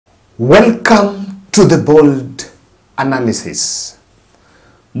Welcome to the bold analysis.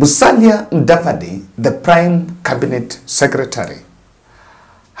 Mudavadi, the Prime Cabinet Secretary,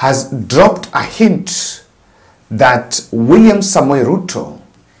 has dropped a hint that William Samoei Ruto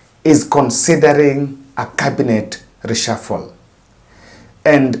is considering a cabinet reshuffle.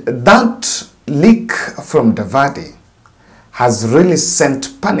 And that leak from Mudavadi has really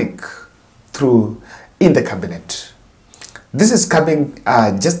sent panic through in the cabinet. This is coming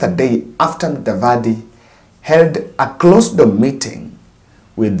just a day after Mudavadi held a closed-door meeting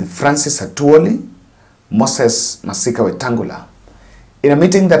with Francis Atwoli, Moses Masika Wetangula, in a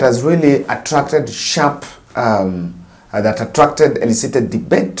meeting that has really attracted elicited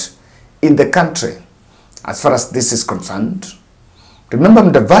debate in the country as far as this is concerned. Remember,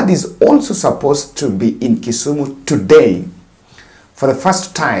 Mudavadi is also supposed to be in Kisumu today. For the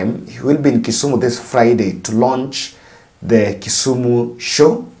first time, he will be in Kisumu this Friday to launch the Kisumu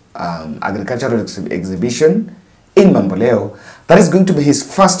Show, agricultural exhibition in Mamboleo. That is going to be his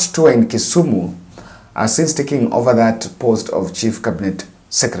first tour in Kisumu since taking over that post of Chief Cabinet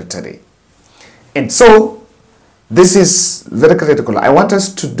Secretary. And so, this is very critical. I want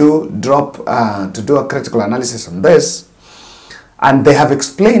us to do a critical analysis on this. And they have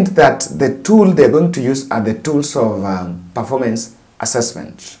explained that the tool they're going to use are the tools of performance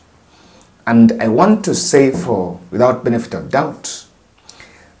assessment. And I want to say, without benefit of doubt,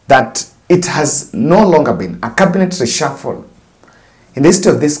 that it has no longer been a cabinet reshuffle in the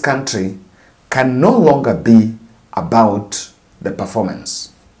history of this country can no longer be about the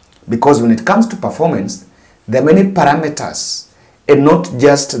performance. Because when it comes to performance, there are many parameters and not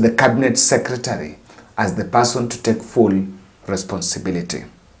just the cabinet secretary as the person to take full responsibility.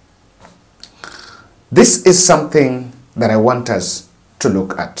 This is something that I want us to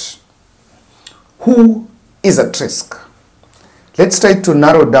look at. Who is at risk? Let's try to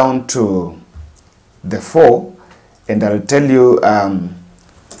narrow down to the four, and I'll tell you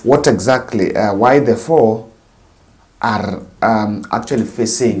what exactly, why the four are actually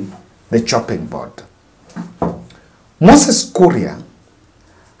facing the chopping board. Moses Kuria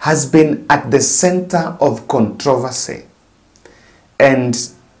has been at the center of controversy, and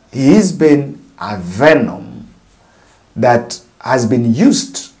he has been a venom that has been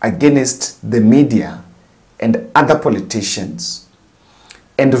used against the media and other politicians.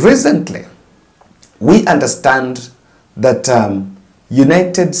 And recently, we understand that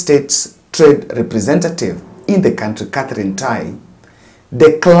United States Trade Representative in the country, Catherine Tai,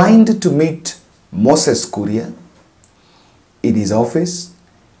 declined to meet Moses Kuria in his office.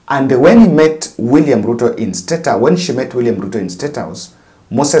 And when she met William Ruto in State House,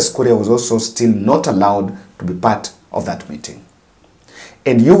 Moses Kuria was also still not allowed to be part of that meeting.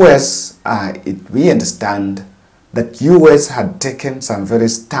 In US, we understand that US had taken some very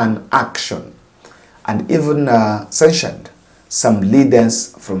stern action and even sanctioned some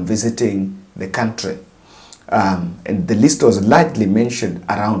leaders from visiting the country. And the list was largely mentioned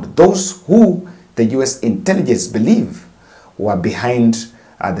around those who the US intelligence believe were behind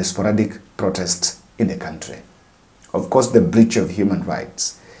the sporadic protests in the country. Of course, the breach of human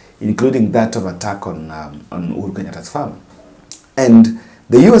rights, including that of attack on Uhuru Kenyatta's farm. And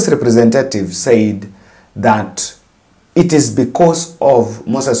the US representative said that it is because of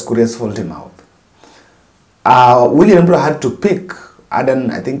Moses Kuria's faulty mouth. William Ruto had to pick, I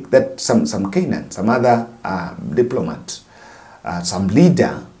think that some Kenyan, some other diplomat, some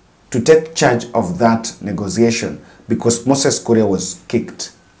leader to take charge of that negotiation because Moses Kuria was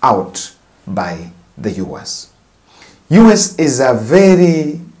kicked out by the US. US is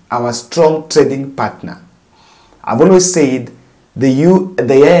our strong trading partner. I've always said the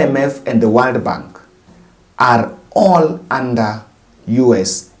IMF and the World Bank are all under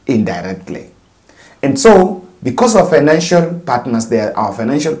US indirectly. And so, because of financial partners, they are our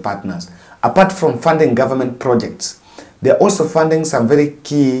financial partners. Apart from funding government projects, they are also funding some very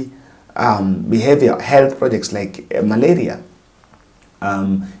key behavioral health projects like malaria.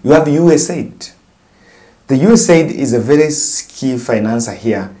 You have USAID. The USAID is a very key financer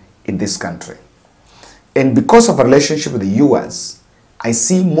here in this country. And because of a relationship with the US, I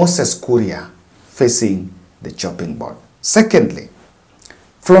see Moses Kuria facing the chopping board. Secondly,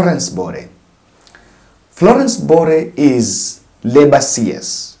 Florence Bore. Florence Bore is Labour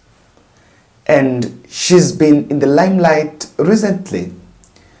CS, and she's been in the limelight recently.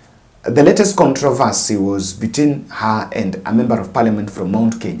 The latest controversy was between her and a member of parliament from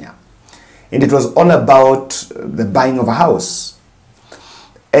Mount Kenya, and it was all about the buying of a house.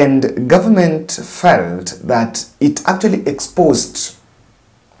 And government felt that it actually exposed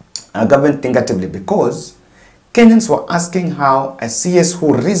government negatively because Kenyans were asking how a CS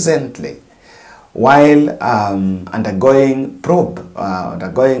who recently, while undergoing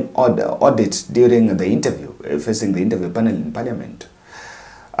audit during the interview, facing the interview panel in Parliament,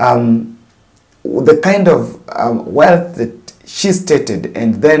 the kind of wealth that she stated,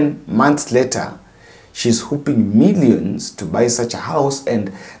 and then months later, she's hooping millions to buy such a house,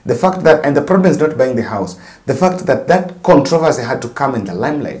 and the fact that, and the problem is not buying the house, the fact that that controversy had to come in the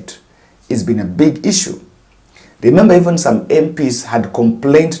limelight has been a big issue. Remember, even some MPs had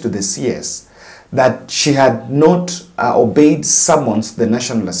complained to the CS that she had not obeyed summons the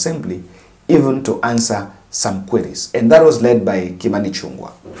National Assembly even to answer some queries, and that was led by Kimani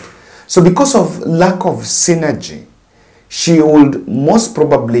Ichung'wah. So because of lack of synergy, she would most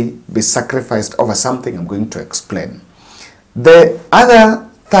probably be sacrificed over something I'm going to explain. The other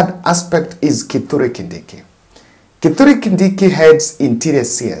third aspect is Kithure Kindiki. Kithure Kindiki heads Interior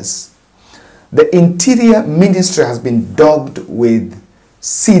CS. The Interior Ministry has been dogged with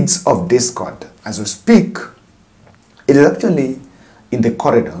seeds of discord. As we speak, it is actually in the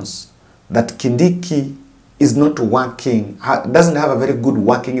corridors that Kindiki is not working, doesn't have a very good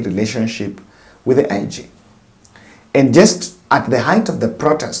working relationship with the IG. And just at the height of the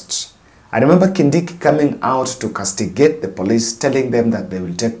protests, I remember Kindiki coming out to castigate the police, telling them that they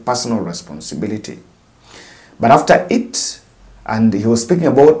will take personal responsibility. But after it, and he was speaking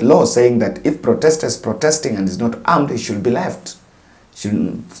about law, saying that if protester is protesting and is not armed, he should be left.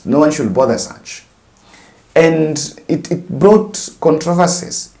 No one should bother such. And it brought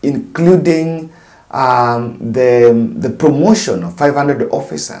controversies, including the promotion of 500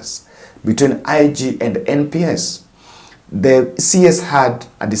 officers between IG and NPS. The CS had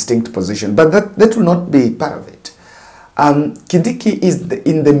a distinct position, but that will not be part of it. Kindiki is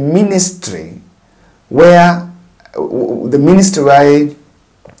in the ministry where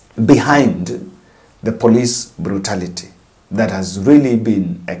behind the police brutality that has really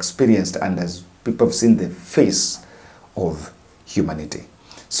been experienced, and as people have seen the face of humanity.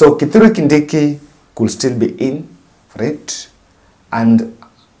 So Kithure Kindiki could still be in for it, and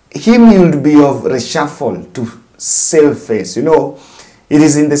him will be of reshuffle to save face. You know, it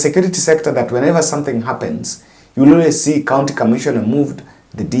is in the security sector that whenever something happens, you will always see county commissioner moved,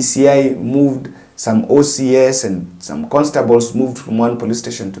 the DCI moved, some OCS and some constables moved from one police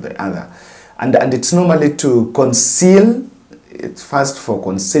station to the other. And it's normally to conceal, it's first for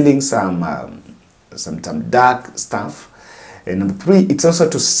concealing some dark stuff. And number three, it's also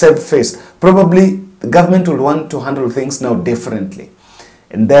to save face. Probably the government will want to handle things now differently.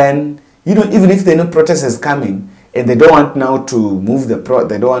 And then, you know, even if they know protest is coming and they don't want now to move the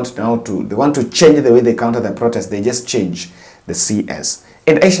they want to change the way they counter the protest, they just change the CS.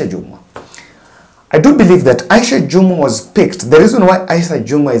 And Aisha Jumwa, I do believe that Aisha Jumwa was picked. The reason why Aisha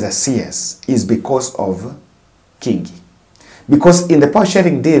Jumwa is a CS is because of Kingi. Because in the power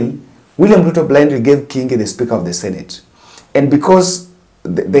sharing deal, William Ruto blindly gave Kingi the Speaker of the Senate. And because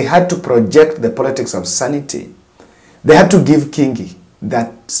they had to project the politics of sanity, they had to give Kingi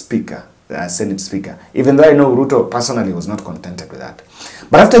that Speaker, the Senate Speaker, even though I know Ruto personally was not contented with that.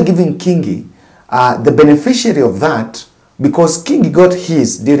 But after giving Kingi, the beneficiary of that, because Kingi got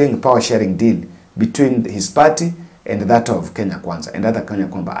his during the power sharing deal between his party and that of Kenya Kwanza and other Kenya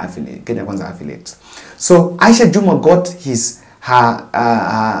Kwanza affiliates. So Aisha Jumwa got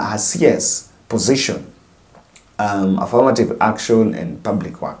her CS position, affirmative action and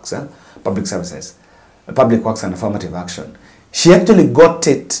public works, public services, public works and affirmative action. She actually got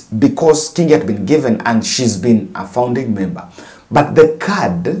it because Kingi had been given and she's been a founding member. But the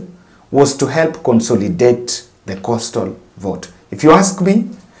card was to help consolidate the coastal vote. If you ask me,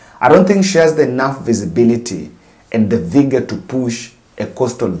 I don't think she has enough visibility and the vigor to push a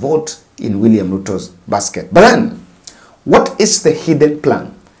coastal vote in William Ruto's basket. But then, what is the hidden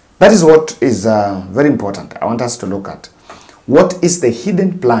plan? That is what is very important. I want us to look at. What is the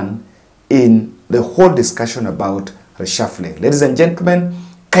hidden plan in the whole discussion about reshuffling? Ladies and gentlemen,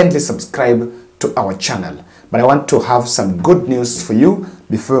 kindly subscribe to our channel. But I want to have some good news for you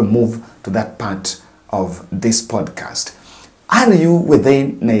before we move to that part of this podcast. Are you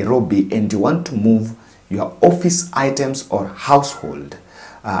within Nairobi and you want to move your office items or household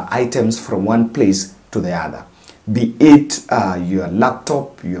items from one place to the other? Be it your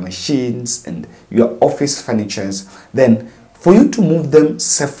laptop, your machines, and your office furnitures, then for you to move them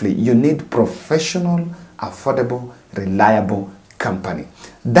safely, you need professional, affordable, reliable company.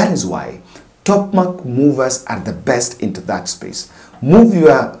 That is why Topmark movers are the best into that space. Move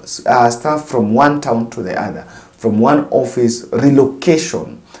your stuff from one town to the other, from one office,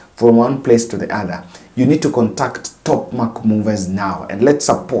 relocation from one place to the other. you need to contact Top Mark Movers now, and let's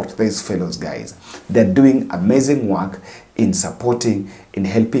support these fellows, guys. They're doing amazing work in supporting, in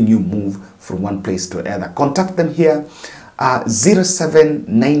helping you move from one place to another. Contact them here,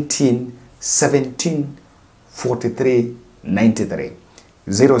 0719 17 43 93.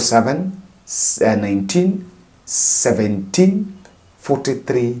 0719 17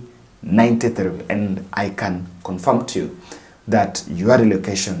 43 93, and I can confirm to you that your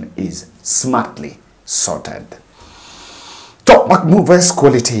relocation is smartly sorted. Top Mark Movers,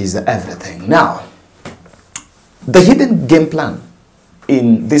 quality is everything. Now, the hidden game plan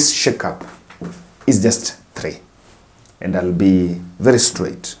in this shakeup is just 3, and I'll be very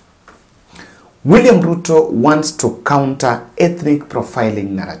straight. William Ruto wants to counter ethnic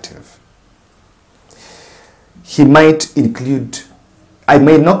profiling narrative. He might include, I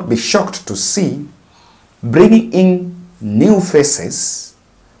may not be shocked to see, bringing in new faces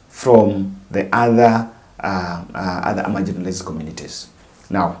from the other marginalized communities.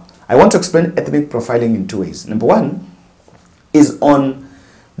 Now, I want to explain ethnic profiling in 2 ways. Number 1 is on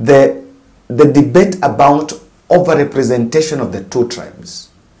the debate about overrepresentation of the 2 tribes,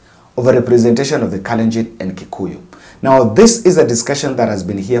 overrepresentation of the Kalenjin and Kikuyu. Now, this is a discussion that has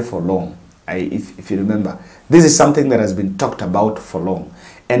been here for long. If you remember, this is something that has been talked about for long.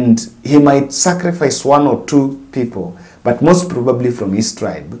 And he might sacrifice 1 or 2 people, but most probably from his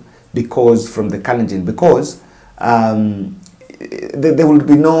tribe, because from the Kalenjin, because there will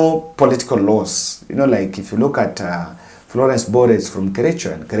be no political loss. You know, like if you look at Florence Bores from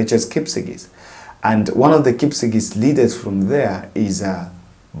Kericho, and Kericho's Kipsigis, and one of the Kipsigis leaders from there is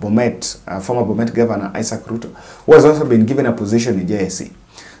Bomet, former Bomet Governor Isaac Ruto, who has also been given a position in JSC.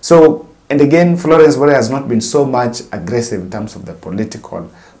 So, and again, Florence Bore has not been so much aggressive in terms of the political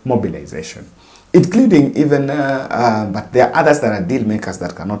mobilization, including even, but there are others that are deal makers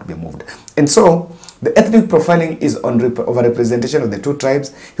that cannot be moved. And so, the ethnic profiling is on overrepresentation of the 2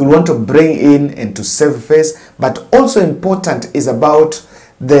 tribes. He will want to bring in and to save face, but also important is about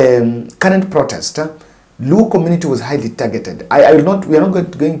the current protest. Luo community was highly targeted. We are not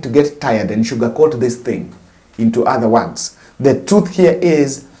going to get tired and sugarcoat this thing into other words. The truth here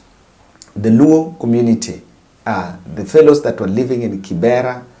is the Luo community, the fellows that were living in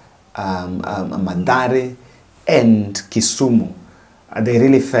Kibera, Mandare, and Kisumu, they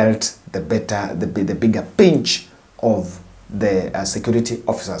really felt the bigger pinch of the security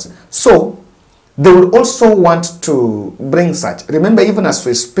officers. So they will also want to bring such. Remember, even as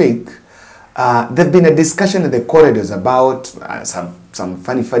we speak, there's been a discussion in the corridors about some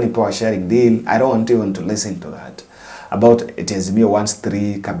funny power sharing deal. I don't want even to listen to that. About it has me wants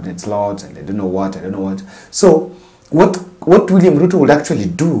 3 cabinet slots and I don't know what. So what William Ruto would actually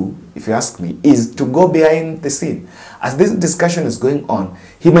do, if you ask me, is to go behind the scene. As this discussion is going on,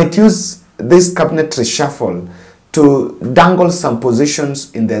 he might use this cabinet reshuffle to dangle some positions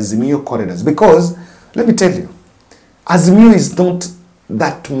in the Azimio corridors. Because, let me tell you, Azimio is not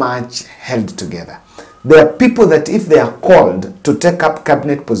that much held together. There are people that if they are called to take up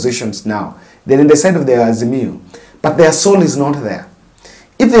cabinet positions now, they're in the side of their Azimio, but their soul is not there.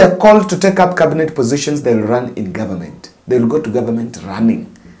 If they are called to take up cabinet positions, they will run in government. They will go to government running.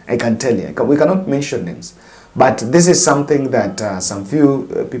 I can tell you. We cannot mention names. But this is something that some few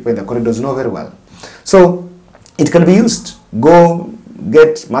people in the corridors know very well. So it can be used. Go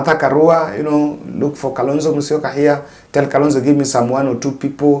get Martha Karua, look for Kalonzo Musyoka here. Tell Kalonzo, give me some 1 or 2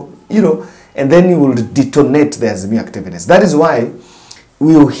 people, and then you will detonate the Azimio activities. That is why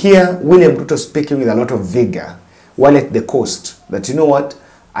we will hear William Ruto speaking with a lot of vigor while at the coast. That, you know what,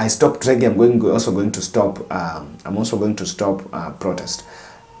 I stopped reggae, I'm also going to stop protest.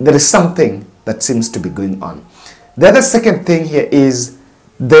 There is something that seems to be going on. The other second thing here is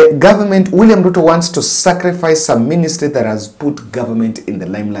the government. William Ruto wants to sacrifice some ministry that has put government in the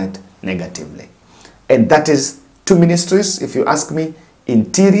limelight negatively. And that is 2 ministries, if you ask me,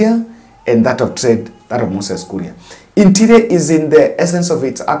 Interior and that of Trade, that of Moses Kuria. Interior is in the essence of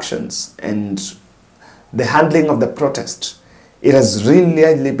its actions and the handling of the protest. It has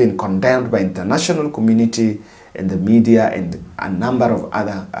really been condemned by international community and the media and a number of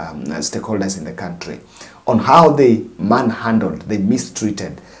other stakeholders in the country on how they manhandled, they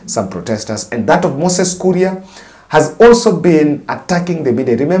mistreated some protesters. And that of Moses Kuria has also been attacking the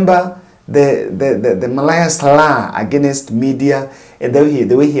media. Remember the Malaya slur against media and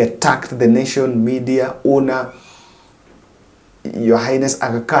the way he attacked the nation media owner, Your Highness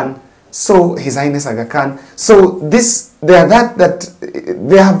Aga Khan. So His Highness Aga Khan. So they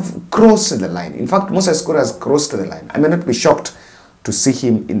have crossed the line. In fact, Moses Kuria has crossed the line. I may not be shocked to see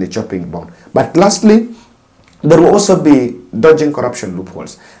him in the chopping board. But lastly, There will also be dodging corruption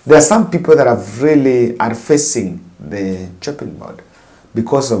loopholes. There are some people that are facing the chopping board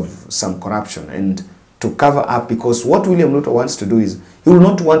because of some corruption and to cover up, because what William Ruto wants to do is he will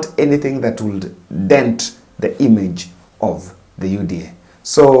not want anything that will dent the image of the UDA.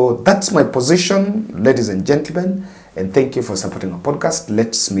 So that's my position, ladies and gentlemen, and thank you for supporting our podcast.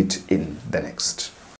 Let's meet in the next.